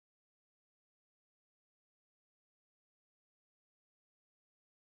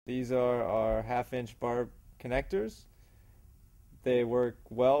These are our 1/2-inch barb connectors. They work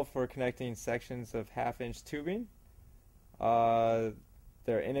well for connecting sections of 1/2-inch tubing. They're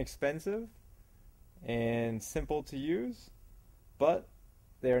inexpensive and simple to use, but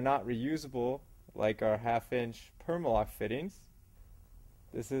they are not reusable like our 1/2-inch Permalock fittings.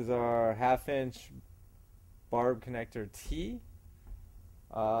 This is our 1/2-inch barb connector T.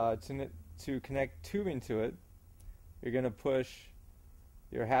 To connect tubing to it, you're going to push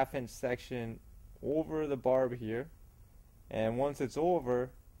your 1/2-inch section over the barb here, and once it's over,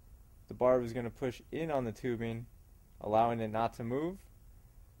 the barb is going to push in on the tubing, allowing it not to move,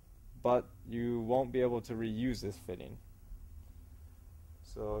 but you won't be able to reuse this fitting.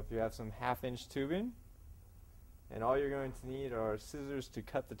 So if you have some 1/2-inch tubing, and all you're going to need are scissors to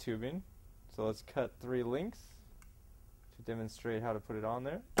cut the tubing. So let's cut 3 links to demonstrate how to put it on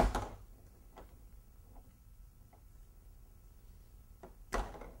there.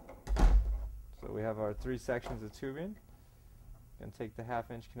 So we have our 3 sections of tubing. Going to take the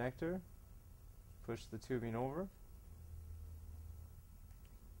 1/2-inch connector, push the tubing over.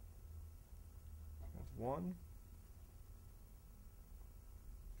 That's 1,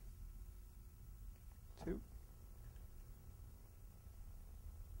 2,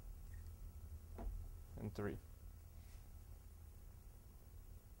 and 3.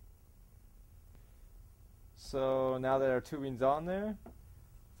 So now that our tubing's on there,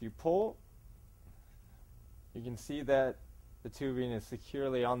 if you pull, you can see that the tubing is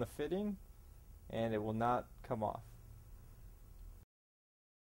securely on the fitting and it will not come off.